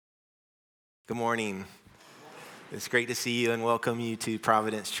Good morning. It's great to see you and welcome you to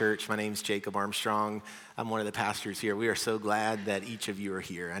Providence Church. My name is Jacob Armstrong. I'm one of the pastors here. We are so glad that each of you are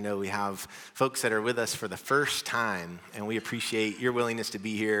here. I know we have folks that are with us for the first time, and we appreciate your willingness to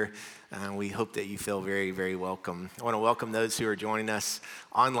be here. We hope that you feel very, very welcome. I want to welcome those who are joining us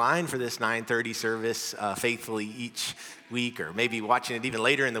online for this 9:30 service faithfully each week, or maybe watching it even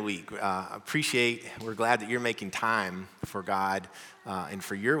later in the week. We're glad that you're making time for God and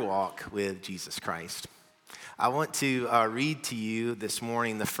for your walk with Jesus Christ. I want to read to you this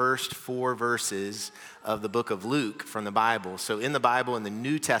morning the first 4 verses of the book of Luke from the Bible. So in the Bible, in the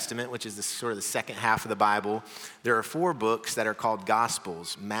New Testament, which is sort of the second half of the Bible, there are 4 books that are called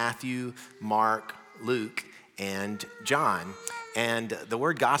Gospels: Matthew, Mark, Luke, and John. And the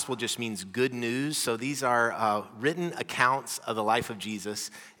word gospel just means good news. So these are written accounts of the life of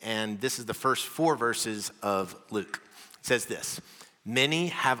Jesus. And this is the first 4 verses of Luke. It says this: "Many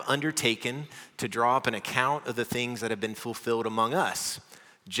have undertaken to draw up an account of the things that have been fulfilled among us,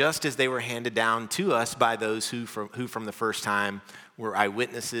 just as they were handed down to us by those who from the first time were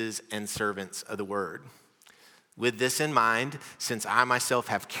eyewitnesses and servants of the word. With this in mind, since I myself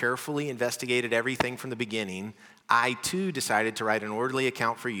have carefully investigated everything from the beginning, I too decided to write an orderly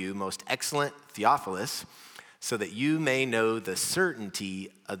account for you, most excellent Theophilus, so that you may know the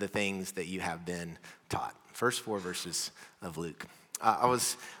certainty of the things that you have been taught." First 4 verses of Luke. I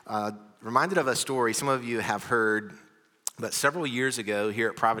was reminded of a story some of you have heard, but several years ago here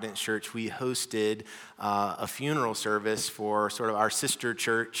at Providence Church, we hosted a funeral service for sort of our sister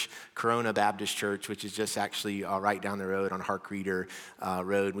church, Corona Baptist Church, which is just actually right down the road on Hark Reeder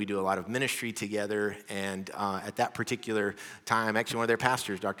Road. We do a lot of ministry together, and at that particular time, actually one of their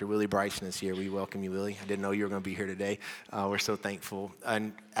pastors, Dr. Willie Bryson, is here. We welcome you, Willie. I didn't know you were going to be here today. We're so thankful.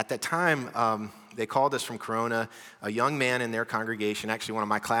 And at that time, they called us from Corona. A young man in their congregation, actually one of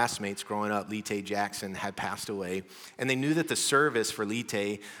my classmates growing up, Lite Jackson, had passed away. And they knew that the service for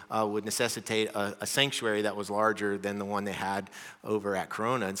Lite would necessitate a sanctuary that was larger than the one they had over at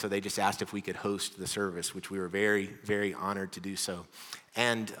Corona. And so they just asked if we could host the service, which we were very, very honored to do so.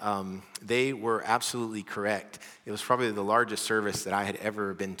 And they were absolutely correct. It was probably the largest service that I had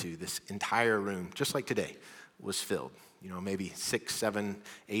ever been to. This entire room, just like today, was filled. Maybe 600, 700,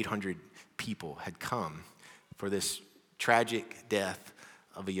 800 people had come for this tragic death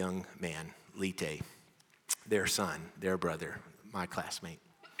of a young man, Lite, their son, their brother, my classmate.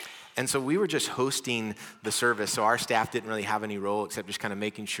 And so we were just hosting the service, so our staff didn't really have any role except just kind of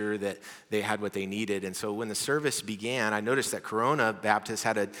making sure that they had what they needed. And so when the service began, I noticed that Corona Baptist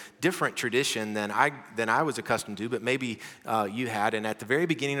had a different tradition than I was accustomed to, but maybe you had. And at the very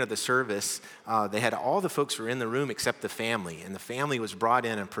beginning of the service, they had all the folks who were in the room except the family. And the family was brought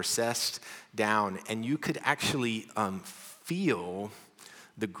in and processed down. And you could actually feel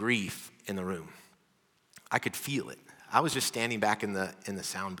the grief in the room. I could feel it. I was just standing back in the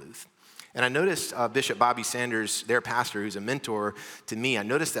sound booth. And I noticed Bishop Bobby Sanders, their pastor, who's a mentor to me, I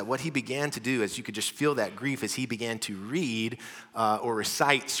noticed that what he began to do, as you could just feel that grief, is he began to read or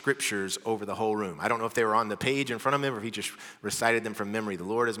recite scriptures over the whole room. I don't know if they were on the page in front of him or if he just recited them from memory. "The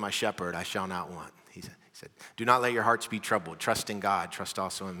Lord is my shepherd, I shall not want." He said, "Do not let your hearts be troubled. Trust in God. Trust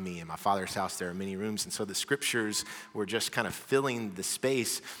also in me. In my Father's house there are many rooms." And so the scriptures were just kind of filling the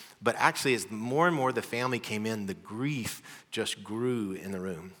space. But actually, as more and more the family came in, the grief just grew in the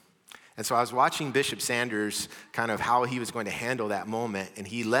room. And so I was watching Bishop Sanders, kind of how he was going to handle that moment, and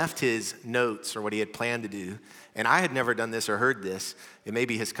he left his notes or what he had planned to do. And I had never done this or heard this. It may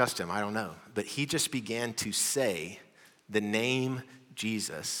be his custom, I don't know. But he just began to say the name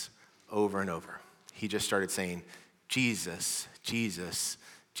Jesus over and over. He just started saying, "Jesus, Jesus,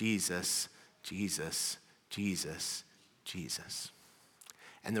 Jesus, Jesus, Jesus, Jesus."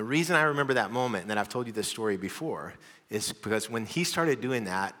 And the reason I remember that moment, and that I've told you this story before, is because when he started doing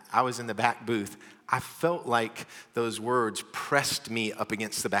that, I was in the back booth. I felt like those words pressed me up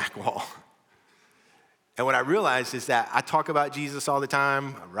against the back wall. And what I realized is that I talk about Jesus all the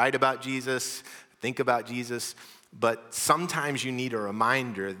time, I write about Jesus, think about Jesus, but sometimes you need a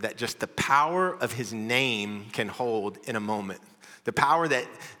reminder that just the power of his name can hold in a moment. The power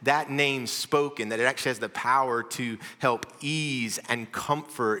that name spoken, that it actually has the power to help ease and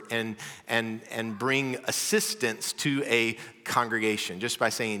comfort and bring assistance to a congregation just by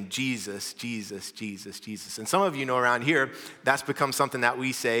saying Jesus, Jesus, Jesus, Jesus. And some of you know around here, that's become something that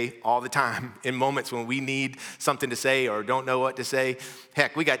we say all the time in moments when we need something to say or don't know what to say.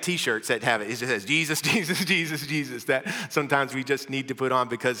 Heck, we got t-shirts that have it. It just says Jesus, Jesus, Jesus, Jesus, that sometimes we just need to put on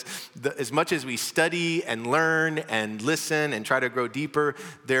because as much as we study and learn and listen and try to grow deeper,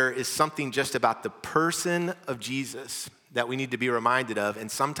 there is something just about the person of Jesus that we need to be reminded of, and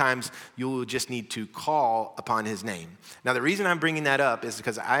sometimes you will just need to call upon his name. Now, the reason I'm bringing that up is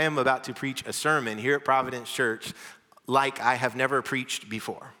because I am about to preach a sermon here at Providence Church like I have never preached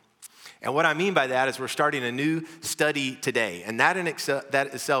before. And what I mean by that is we're starting a new study today, and that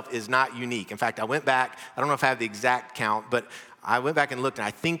itself is not unique. In fact, I went back, I don't know if I have the exact count, but I went back and looked, and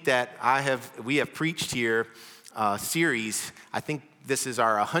I think that we have preached here series. I think this is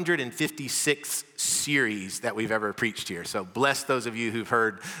our 156th series that we've ever preached here. So bless those of you who've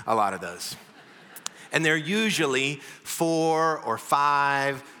heard a lot of those. And they're usually 4 or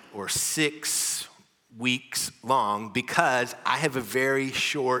 5 or 6 weeks long because I have a very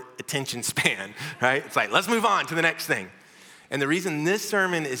short attention span, right? It's like, let's move on to the next thing. And the reason this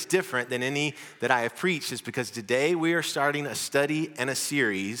sermon is different than any that I have preached is because today we are starting a study and a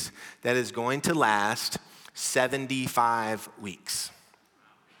series that is going to last 75 weeks.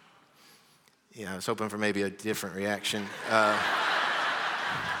 Yeah, I was hoping for maybe a different reaction.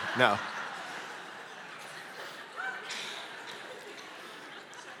 No.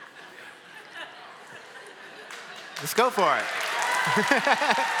 Let's go for it.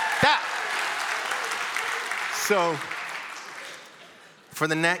 So, for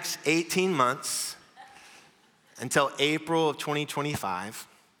the next 18 months, until April of 2025,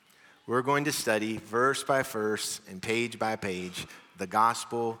 we're going to study verse by verse and page by page the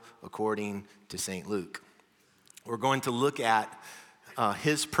gospel according to St. Luke. We're going to look at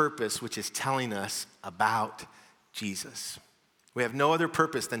his purpose, which is telling us about Jesus. We have no other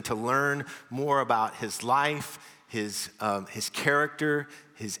purpose than to learn more about his life, his character,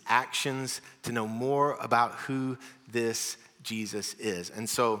 his actions, to know more about who this Jesus is. And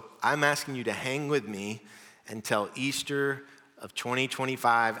so I'm asking you to hang with me until Easter of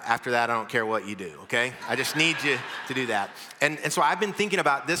 2025. After that, I don't care what you do, okay? I just need you to do that. And so I've been thinking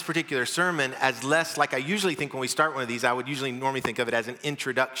about this particular sermon as less like I usually think when we start one of these. I would usually normally think of it as an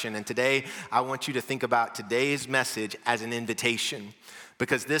introduction. And today, I want you to think about today's message as an invitation,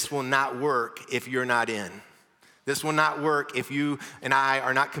 because this will not work if you're not in. This will not work if you and I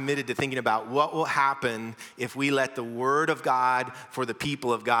are not committed to thinking about what will happen if we let the Word of God for the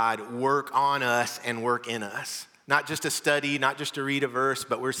people of God work on us and work in us. Not just to study, not just to read a verse,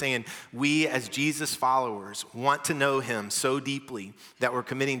 but we're saying we as Jesus followers want to know him so deeply that we're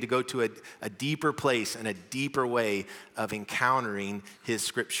committing to go to a deeper place and a deeper way of encountering his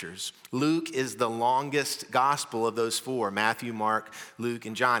scriptures. Luke is the longest gospel of those 4, Matthew, Mark, Luke,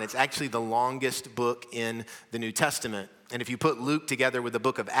 and John. It's actually the longest book in the New Testament. And if you put Luke together with the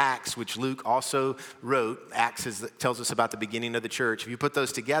book of Acts, which Luke also wrote, Acts tells us about the beginning of the church. If you put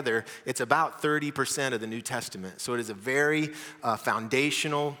those together, it's about 30% of the New Testament. So it is a very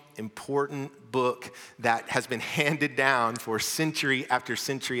foundational, important book that has been handed down for century after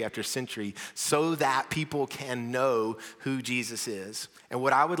century after century so that people can know who Jesus is. And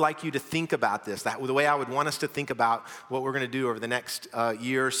what I would like you to think about this, the way I would want us to think about what we're going to do over the next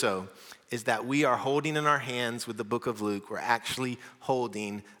year or so, is that we are holding in our hands with the book of Luke, we're actually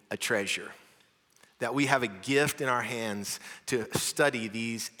holding a treasure. That we have a gift in our hands to study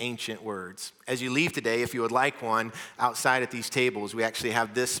these ancient words. As you leave today, if you would like one, outside at these tables, we actually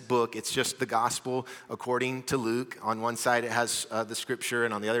have this book. It's just the gospel according to Luke. On one side, it has the scripture,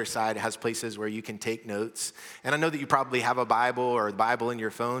 and on the other side, it has places where you can take notes. And I know that you probably have a Bible or the Bible in your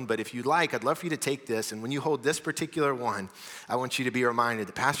phone, but if you'd like, I'd love for you to take this. And when you hold this particular one, I want you to be reminded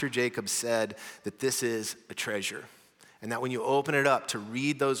that Pastor Jacob said that this is a treasure. And that when you open it up to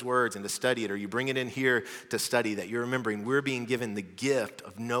read those words and to study it, or you bring it in here to study, that you're remembering we're being given the gift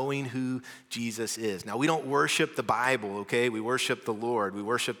of knowing who Jesus is. Now, we don't worship the Bible, okay? We worship the Lord. We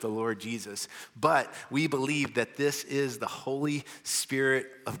worship the Lord Jesus. But we believe that this is the Holy Spirit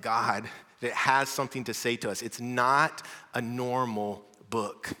of God that has something to say to us. It's not a normal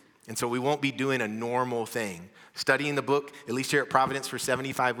book. And so we won't be doing a normal thing. Studying the book, at least here at Providence for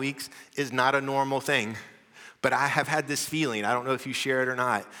 75 weeks, is not a normal thing. But I have had this feeling, I don't know if you share it or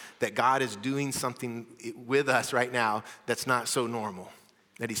not, that God is doing something with us right now that's not so normal.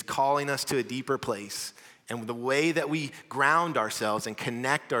 That he's calling us to a deeper place. And the way that we ground ourselves and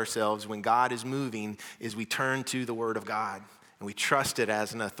connect ourselves when God is moving is we turn to the Word of God. And we trust it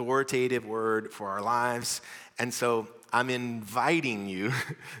as an authoritative word for our lives. And so I'm inviting you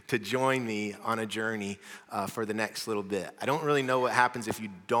to join me on a journey for the next little bit. I don't really know what happens if you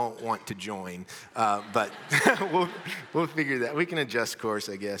don't want to join, but we'll figure that. We can adjust course,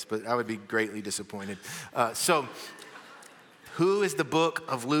 I guess, but I would be greatly disappointed. So who is the book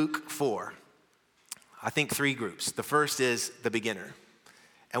of Luke for? I think 3 groups. The first is the beginner.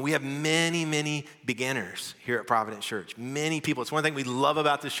 And we have many, many beginners here at Providence Church. Many people. It's one thing we love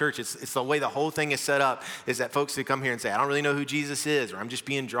about this church. It's the way the whole thing is set up, is that folks who come here and say, I don't really know who Jesus is, or I'm just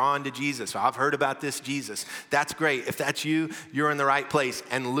being drawn to Jesus, or I've heard about this Jesus. That's great. If that's you, you're in the right place.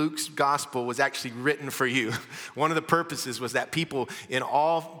 And Luke's gospel was actually written for you. One of the purposes was that people in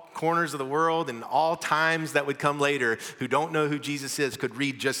all corners of the world and all times that would come later who don't know who Jesus is could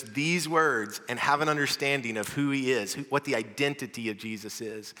read just these words and have an understanding of who he is, what the identity of Jesus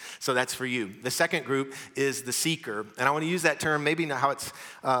is. So that's for you. The second group is the seeker. And I want to use that term maybe not how it's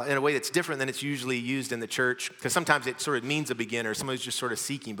in a way that's different than it's usually used in the church, because sometimes it sort of means a beginner, someone who's just sort of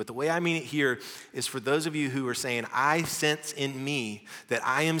seeking. But the way I mean it here is for those of you who are saying, I sense in me that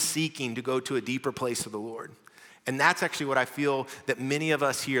I am seeking to go to a deeper place of the Lord. And that's actually what I feel that many of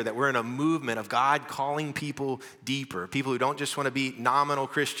us here, that we're in a movement of God calling people deeper. People who don't just want to be nominal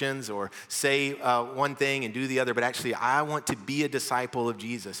Christians or say one thing and do the other, but actually I want to be a disciple of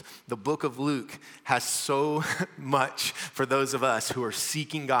Jesus. The book of Luke has so much for those of us who are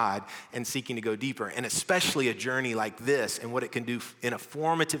seeking God and seeking to go deeper. And especially a journey like this and what it can do in a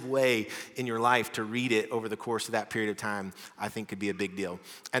formative way in your life to read it over the course of that period of time, I think could be a big deal.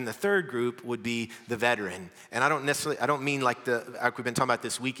 And the third group would be the veteran. And I don't mean like we've been talking about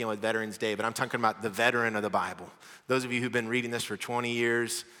this weekend with Veterans Day, but I'm talking about the veteran of the Bible. Those of you who've been reading this for 20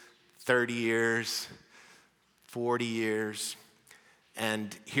 years, 30 years, 40 years.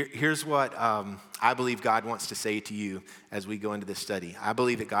 And here's what I believe God wants to say to you as we go into this study. I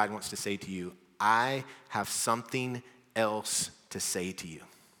believe that God wants to say to you, I have something else to say to you.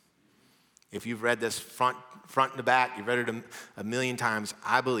 If you've read this front to back, you've read it a million times,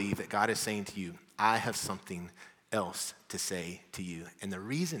 I believe that God is saying to you, I have something else to say to you. And the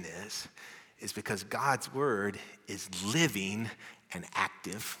reason is because God's word is living and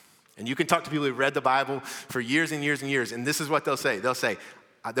active. And you can talk to people who've read the Bible for years and years and years, and this is what they'll say.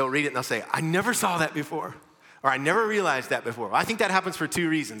 They'll read it and they'll say, I never saw that before, or I never realized that before. Well, I think that happens for two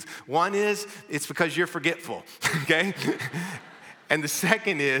reasons. One is it's because you're forgetful, okay? And the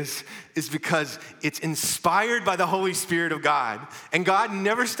second is because it's inspired by the Holy Spirit of God. And God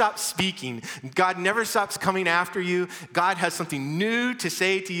never stops speaking. God never stops coming after you. God has something new to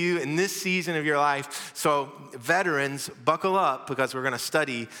say to you in this season of your life. So veterans, buckle up because we're going to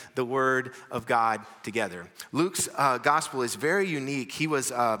study the Word of God together. Luke's gospel is very unique.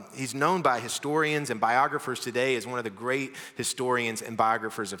 He's known by historians and biographers today as one of the great historians and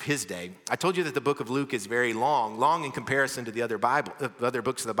biographers of his day. I told you that the book of Luke is very long in comparison to the other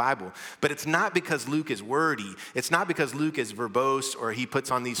books of the Bible. But it's not because Luke is wordy. It's not because Luke is verbose or he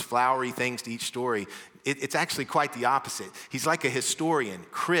puts on these flowery things to each story. It's actually quite the opposite. He's like a historian,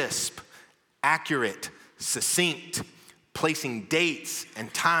 crisp, accurate, succinct, placing dates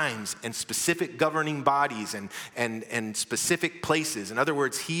and times and specific governing bodies and specific places. In other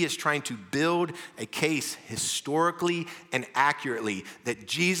words, he is trying to build a case historically and accurately that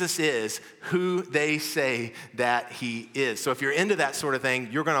Jesus is who they say that he is. So if you're into that sort of thing,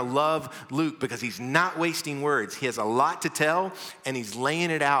 you're going to love Luke because he's not wasting words. He has a lot to tell, and he's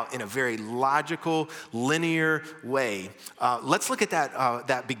laying it out in a very logical, linear way. Let's look at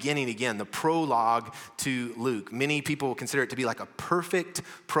that beginning again, the prologue to Luke. Many people consider it to be like a perfect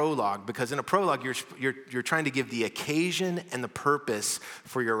prologue because in a prologue, you're trying to give the occasion and the purpose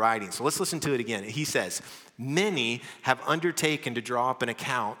for your writing. So let's listen to it again. He says, many have undertaken to draw up an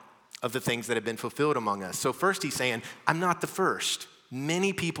account of the things that have been fulfilled among us. So first he's saying, I'm not the first.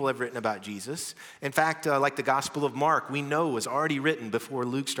 Many people have written about Jesus. In fact, like the Gospel of Mark, we know was already written before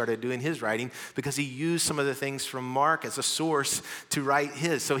Luke started doing his writing because he used some of the things from Mark as a source to write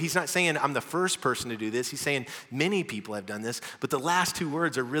his. So he's not saying I'm the first person to do this. He's saying many people have done this. But the last two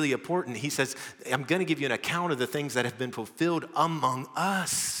words are really important. He says, I'm going to give you an account of the things that have been fulfilled among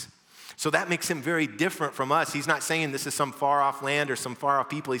us. So that makes him very different from us. He's not saying this is some far off land or some far off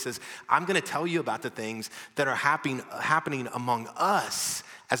people. He says, I'm going to tell you about the things that are happening among us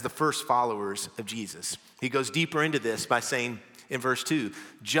as the first followers of Jesus. He goes deeper into this by saying in verse 2,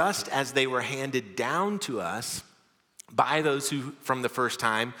 just as they were handed down to us by those who from the first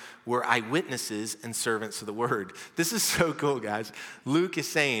time were eyewitnesses and servants of the word. This is so cool, guys. Luke is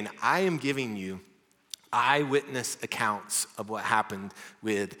saying, I am giving you eyewitness accounts of what happened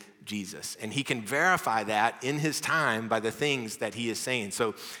with Jesus. And he can verify that in his time by the things that he is saying.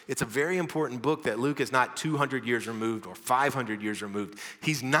 So it's a very important book that Luke is not 200 years removed or 500 years removed.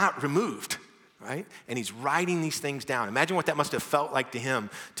 He's not removed, right? And he's writing these things down. Imagine what that must have felt like to him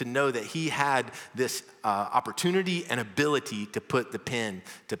to know that he had this opportunity and ability to put the pen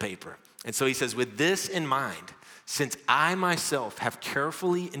to paper. And so he says, with this in mind, since I myself have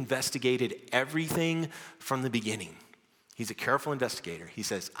carefully investigated everything from the beginning. He's a careful investigator. He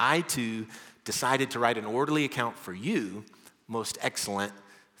says, I too decided to write an orderly account for you, most excellent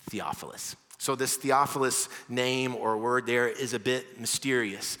Theophilus. So this Theophilus name or word there is a bit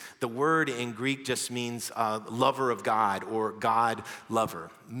mysterious. The word in Greek just means lover of God or God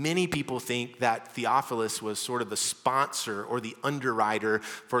lover. Many people think that Theophilus was sort of the sponsor or the underwriter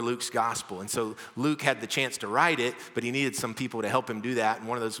for Luke's gospel. And so Luke had the chance to write it, but he needed some people to help him do that. And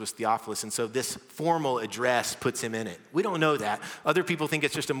one of those was Theophilus. And so this formal address puts him in it. We don't know that. Other people think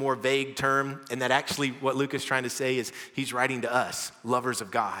it's just a more vague term, and that actually what Luke is trying to say is he's writing to us, lovers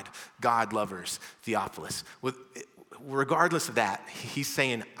of God, God lovers, Theophilus. Regardless of that, he's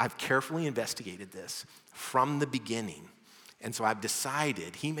saying, I've carefully investigated this from the beginning. And so I've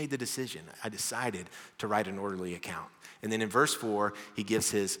decided, he made the decision, I decided to write an orderly account. And then in verse 4, he gives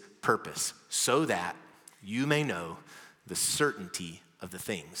his purpose, so that you may know the certainty of the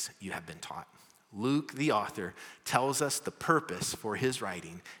things you have been taught. Luke, the author, tells us the purpose for his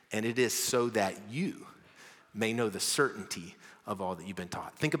writing, and it is so that you may know the certainty of all that you've been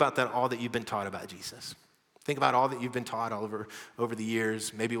taught. Think about that, all that you've been taught about Jesus. Think about all that you've been taught over the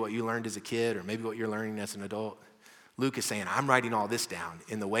years, maybe what you learned as a kid or maybe what you're learning as an adult. Luke is saying, I'm writing all this down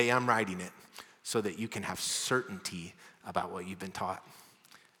in the way I'm writing it so that you can have certainty about what you've been taught.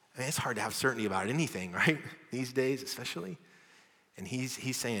 I mean, it's hard to have certainty about anything, right? These days especially. And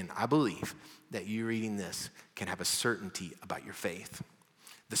he's saying, I believe that you reading this can have a certainty about your faith.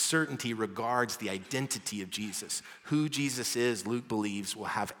 The certainty regards the identity of Jesus. Who Jesus is, Luke believes, will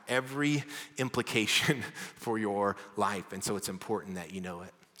have every implication for your life. And so it's important that you know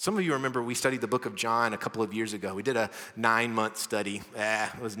it. Some of you remember we studied the book of John a couple of years ago. We did a 9-month study.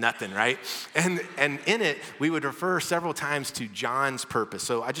 It was nothing, right? And in it, we would refer several times to John's purpose.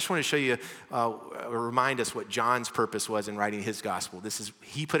 So I just want to show you, remind us what John's purpose was in writing his gospel.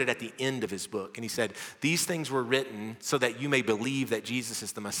 He put it at the end of his book. And he said, these things were written so that you may believe that Jesus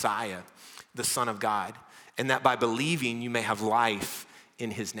is the Messiah, the Son of God, and that by believing you may have life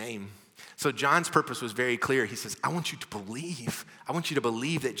in his name. So John's purpose was very clear. He says, I want you to believe. I want you to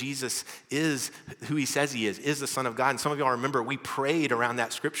believe that Jesus is who he says he is the Son of God. And some of y'all remember we prayed around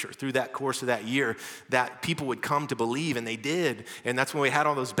that scripture through that course of that year that people would come to believe, and they did. And that's when we had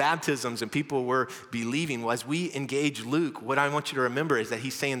all those baptisms and people were believing. Well, as we engage Luke, what I want you to remember is that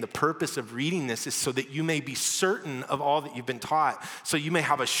he's saying the purpose of reading this is so that you may be certain of all that you've been taught, so you may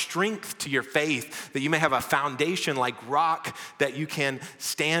have a strength to your faith, that you may have a foundation like rock that you can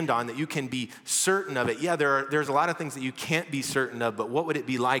stand on, that you can be certain of it. Yeah, there's a lot of things that you can't be certain of, but what would it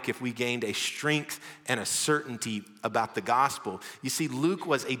be like if we gained a strength and a certainty about the gospel? You see, Luke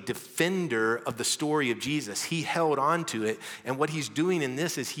was a defender of the story of Jesus. He held on to it, and what he's doing in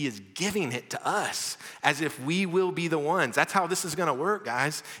this is he is giving it to us as if we will be the ones. That's how this is going to work,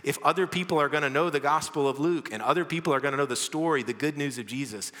 guys. If other people are going to know the gospel of Luke and other people are going to know the story, the good news of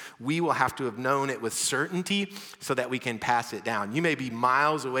Jesus, we will have to have known it with certainty so that we can pass it down. You may be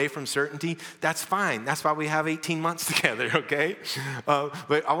miles away from certainty. That's fine. That's why we have 18 months together, okay?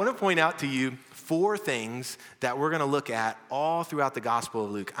 But I want to point out to you 4 things that we're going to look at all throughout the Gospel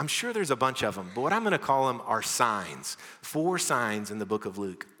of Luke. I'm sure there's a bunch of them, but what I'm going to call them are signs. 4 signs in the book of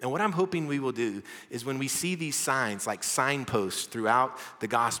Luke. And what I'm hoping we will do is when we see these signs, like signposts throughout the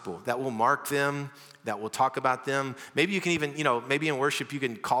Gospel, that will mark them, that we'll talk about them. Maybe you can even, maybe in worship you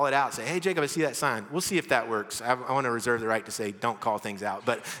can call it out. Say, hey, Jacob, I see that sign. We'll see if that works. I want to reserve the right to say don't call things out.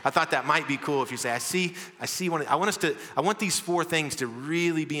 But I thought that might be cool if you say, I see one. I want these 4 things to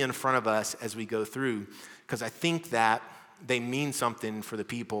really be in front of us as we go through, because I think that they mean something for the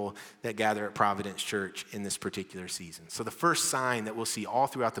people that gather at Providence Church in this particular season. So the first sign that we'll see all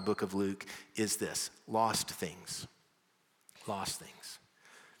throughout the book of Luke is this: lost things. Lost things.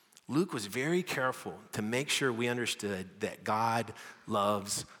 Luke was very careful to make sure we understood that God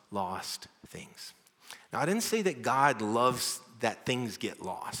loves lost things. Now, I didn't say that God loves that things get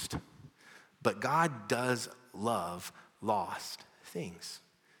lost, but God does love lost things.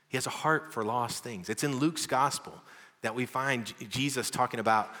 He has a heart for lost things. It's in Luke's gospel that we find Jesus talking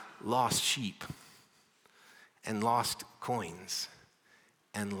about lost sheep and lost coins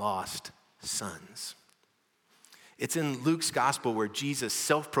and lost sons. It's in Luke's gospel where Jesus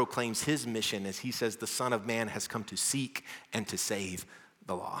self-proclaims his mission as he says the Son of Man has come to seek and to save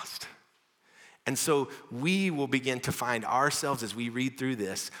the lost. And so we will begin to find ourselves as we read through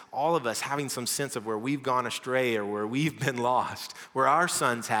this, all of us having some sense of where we've gone astray or where we've been lost, where our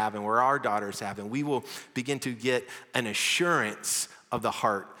sons have and where our daughters have, and we will begin to get an assurance of the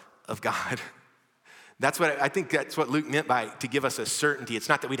heart of God. I think that's what Luke meant by to give us a certainty. It's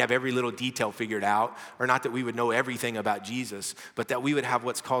not that we'd have every little detail figured out, or not that we would know everything about Jesus, but that we would have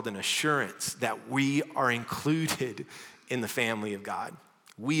what's called an assurance that we are included in the family of God.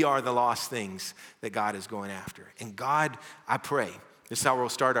 We are the lost things that God is going after. And God, I pray, this is how we'll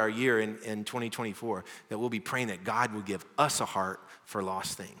start our year in 2024, that we'll be praying that God will give us a heart for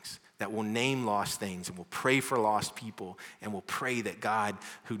lost things, that we'll name lost things, and we'll pray for lost people, and we'll pray that God,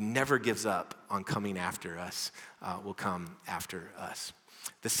 who never gives up on coming after us, will come after us.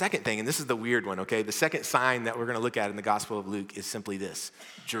 The second thing, and this is the weird one, okay? The second sign that we're going to look at in the Gospel of Luke is simply this: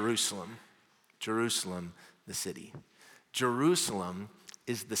 Jerusalem. Jerusalem, the city. Jerusalem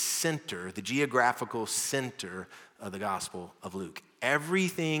is the center, the geographical center of the Gospel of Luke.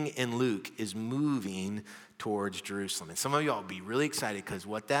 Everything in Luke is moving towards Jerusalem. And some of y'all will be really excited because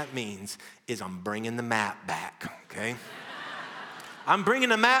what that means is I'm bringing the map back, okay? I'm bringing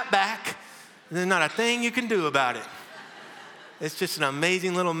the map back, and there's not a thing you can do about it. It's just an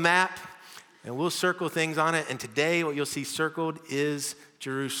amazing little map, and we'll circle things on it. And today what you'll see circled is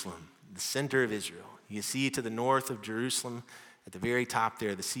Jerusalem, the center of Israel. You see to the north of Jerusalem, at the very top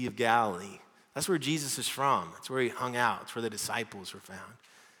there, the Sea of Galilee. That's where Jesus is from. That's where he hung out. That's where the disciples were found.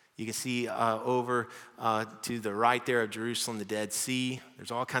 You can see over to the right there of Jerusalem, the Dead Sea. There's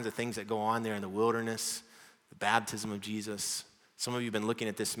all kinds of things that go on there in the wilderness, the baptism of Jesus. Some of you have been looking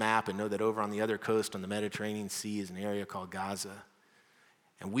at this map and know that over on the other coast on the Mediterranean Sea is an area called Gaza.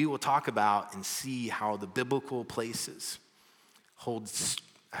 And we will talk about and see how the biblical places hold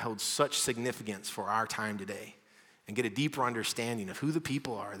such significance for our time today, and get a deeper understanding of who the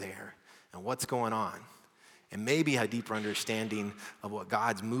people are there and what's going on, and maybe a deeper understanding of what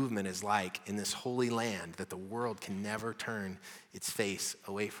God's movement is like in this holy land that the world can never turn its face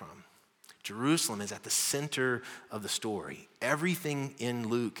away from. Jerusalem is at the center of the story. Everything in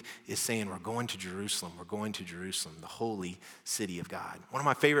Luke is saying we're going to Jerusalem, the holy city of God. One of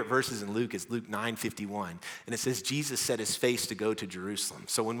my favorite verses in Luke is Luke 9:51, and it says Jesus set his face to go to Jerusalem.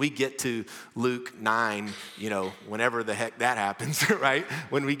 So when we get to Luke 9, whenever the heck that happens, right?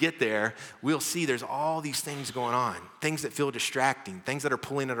 When we get there, we'll see there's all these things going on, things that feel distracting, things that are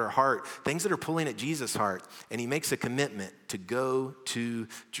pulling at our heart, things that are pulling at Jesus' heart, and he makes a commitment to go to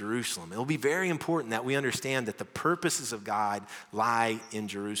Jerusalem. It'll be very important that we understand that the purposes of God lie in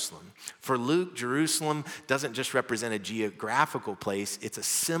Jerusalem. For Luke, Jerusalem doesn't just represent a geographical place, it's a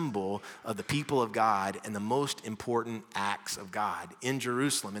symbol of the people of God and the most important acts of God. In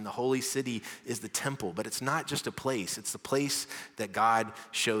Jerusalem, in the holy city, is the temple, but it's not just a place, it's the place that God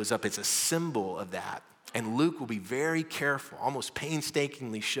shows up. It's a symbol of that. And Luke will be very careful, almost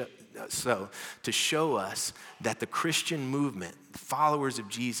painstakingly so, to show us that the Christian movement, followers of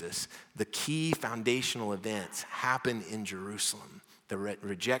Jesus, the key foundational events happen in Jerusalem. The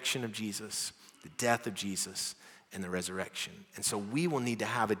rejection of Jesus, the death of Jesus, and the resurrection. And so we will need to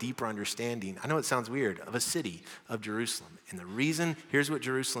have a deeper understanding, I know it sounds weird, of a city of Jerusalem. And the reason, here's what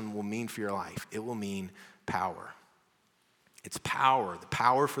Jerusalem will mean for your life. It will mean power. It's power. The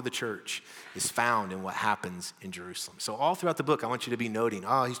power for the church is found in what happens in Jerusalem. So all throughout the book, I want you to be noting,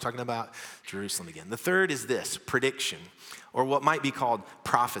 he's talking about Jerusalem again. The third is this: prediction, or what might be called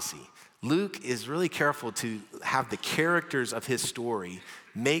prophecy. Luke is really careful to have the characters of his story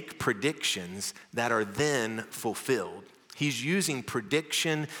make predictions that are then fulfilled. He's using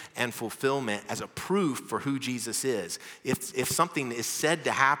prediction and fulfillment as a proof for who Jesus is. If something is said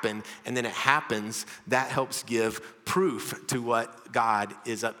to happen and then it happens, that helps give proof to what God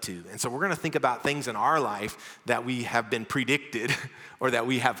is up to. And so we're going to think about things in our life that we have been predicted or that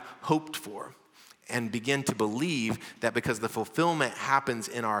we have hoped for, and begin to believe that because the fulfillment happens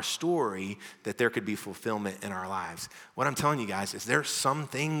in our story, that there could be fulfillment in our lives. What I'm telling you guys is there's some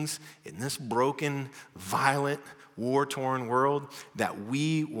things in this broken, violent, war-torn world that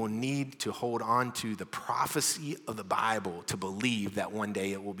we will need to hold on to the prophecy of the Bible to believe that one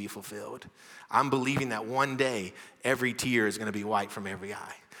day it will be fulfilled. I'm believing that one day every tear is going to be wiped from every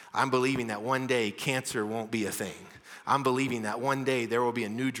eye. I'm believing that one day cancer won't be a thing. I'm believing that one day there will be a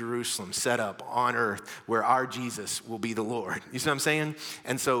new Jerusalem set up on earth where our Jesus will be the Lord. You see what I'm saying?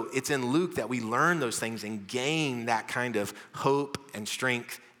 And so it's in Luke that we learn those things and gain that kind of hope and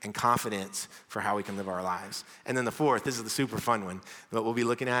strength and confidence for how we can live our lives. And then the fourth, this is the super fun one, what we'll be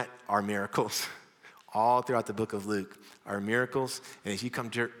looking at are miracles. All throughout the book of Luke are miracles. And as you come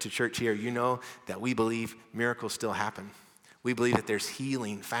to church here, you know that we believe miracles still happen. We believe that there's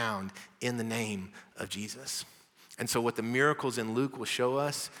healing found in the name of Jesus. And so what the miracles in Luke will show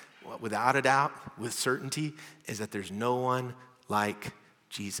us, without a doubt, with certainty, is that there's no one like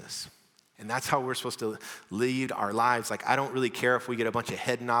Jesus. And that's how we're supposed to lead our lives. Like, I don't really care if we get a bunch of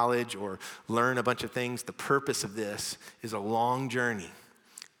head knowledge or learn a bunch of things. The purpose of this is a long journey,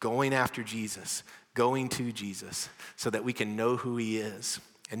 going after Jesus, going to Jesus, so that we can know who he is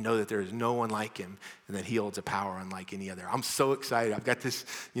and know that there is no one like him and that he holds a power unlike any other. I'm so excited. I've got this,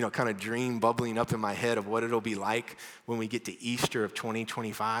 kind of dream bubbling up in my head of what it'll be like when we get to Easter of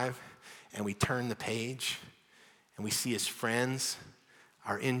 2025 and we turn the page and we see his friends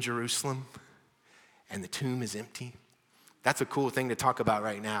are in Jerusalem and the tomb is empty. That's a cool thing to talk about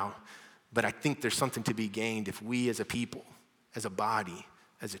right now, but I think there's something to be gained if we as a people, as a body,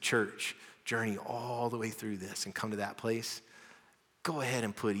 as a church, journey all the way through this and come to that place. Go ahead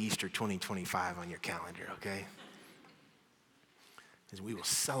and put Easter 2025 on your calendar, okay? Because we will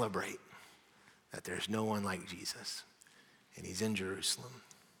celebrate that there's no one like Jesus, and he's in Jerusalem,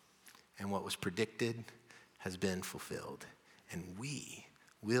 and what was predicted has been fulfilled, and we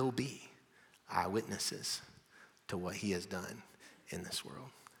will be eyewitnesses to what he has done in this world.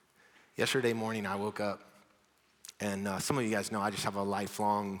 Yesterday morning, I woke up, and some of you guys know I just have a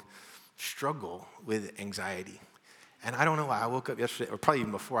lifelong struggle with anxiety. And I don't know why. I woke up yesterday, or probably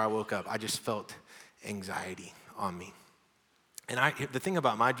even before I woke up, I just felt anxiety on me. And the thing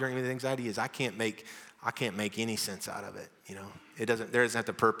about my journey with anxiety is I can't make any sense out of it, There isn't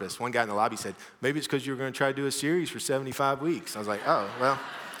the purpose. One guy in the lobby said, maybe it's because you were going to try to do a series for 75 weeks. I was like, oh, well,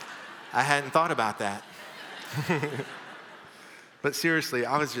 I hadn't thought about that. But seriously,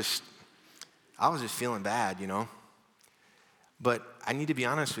 I was just feeling bad, But I need to be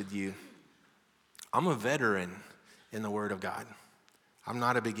honest with you. I'm a veteran in the Word of God. I'm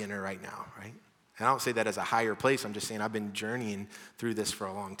not a beginner right now, right? And I don't say that as a higher place. I'm just saying I've been journeying through this for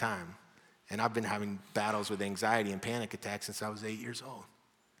a long time. And I've been having battles with anxiety and panic attacks since I was 8 years old.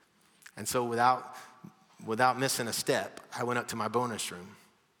 And so without missing a step, I went up to my bonus room.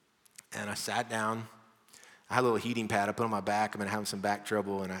 And I sat down. I had a little heating pad I put on my back. I've been having some back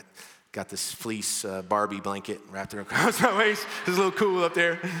trouble, and I got this fleece Barbie blanket wrapped around my waist. It's a little cool up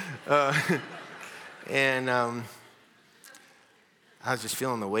there. And I was just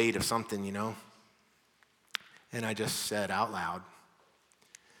feeling the weight of something, And I just said out loud,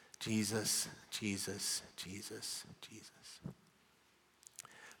 Jesus, Jesus, Jesus, Jesus.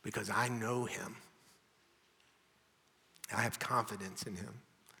 Because I know him. I have confidence in him.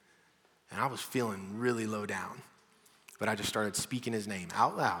 And I was feeling really low down. But I just started speaking his name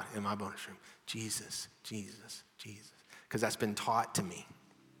out loud in my bonus room. Jesus, Jesus, Jesus. Because that's been taught to me.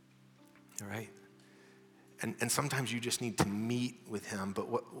 All right? And sometimes you just need to meet with him. But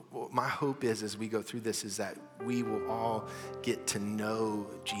what my hope is as we go through this is that we will all get to know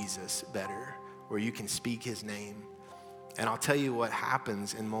Jesus better, where you can speak his name. And I'll tell you what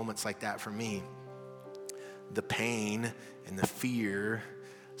happens in moments like that for me. The pain and the fear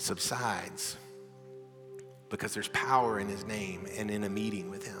subsides because there's power in his name and in a meeting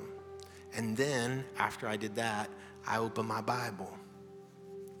with him. And then after I did that, I opened my Bible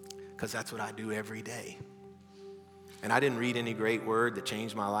because that's what I do every day. And I didn't read any great word that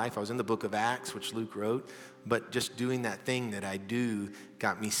changed my life. I was in the book of Acts, which Luke wrote, but just doing that thing that I do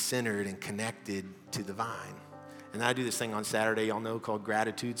got me centered and connected to the vine. And I do this thing on Saturday, y'all know, called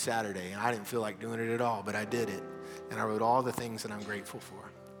Gratitude Saturday. And I didn't feel like doing it at all, but I did it. And I wrote all the things that I'm grateful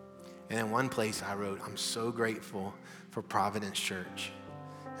for. And in one place I wrote, I'm so grateful for Providence Church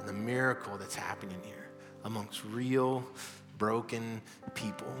and the miracle that's happening here amongst real, broken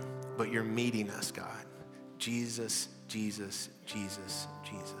people. But you're meeting us, God. Jesus, Jesus, Jesus,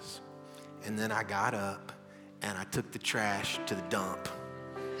 Jesus. And then I got up and I took the trash to the dump.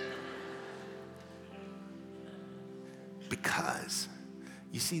 Because,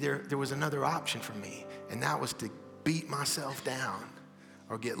 you see, there was another option for me, and that was to beat myself down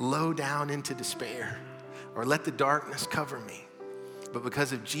or get low down into despair or let the darkness cover me. But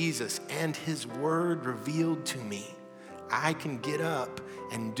because of Jesus and his word revealed to me, I can get up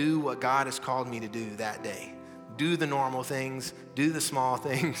and do what God has called me to do that day. Do the normal things, do the small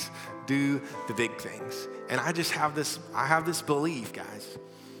things, do the big things. And I have this belief, guys,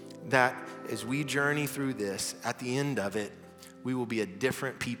 that as we journey through this, at the end of it, we will be a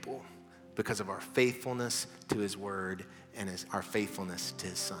different people because of our faithfulness to his word and our faithfulness to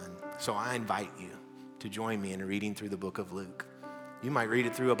his son. So I invite you to join me in reading through the book of Luke. You might read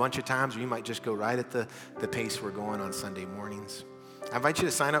it through a bunch of times, or you might just go right at the pace we're going on Sunday mornings. I invite you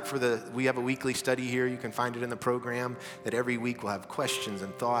to sign up we have a weekly study here. You can find it in the program that every week we'll have questions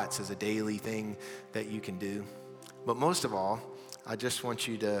and thoughts as a daily thing that you can do. But most of all, I just want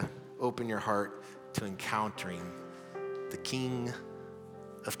you to open your heart to encountering the King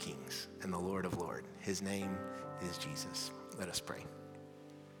of Kings and the Lord of Lords. His name is Jesus. Let us pray.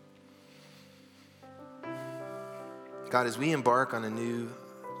 God, as we embark on a new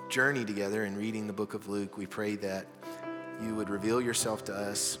journey together in reading the book of Luke, we pray that you would reveal yourself to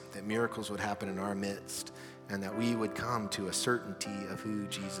us, that miracles would happen in our midst, and that we would come to a certainty of who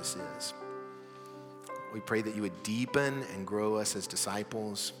Jesus is. We pray that you would deepen and grow us as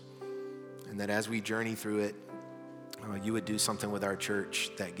disciples, and that as we journey through it, you would do something with our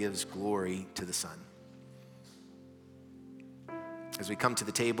church that gives glory to the Son. As we come to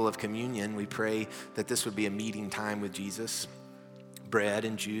the table of communion, we pray that this would be a meeting time with Jesus. Bread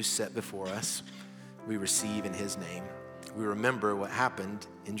and juice set before us, we receive in his name. We remember what happened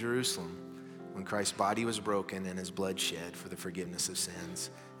in Jerusalem when Christ's body was broken and his blood shed for the forgiveness of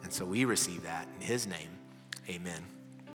sins. And so we receive that in his name. Amen.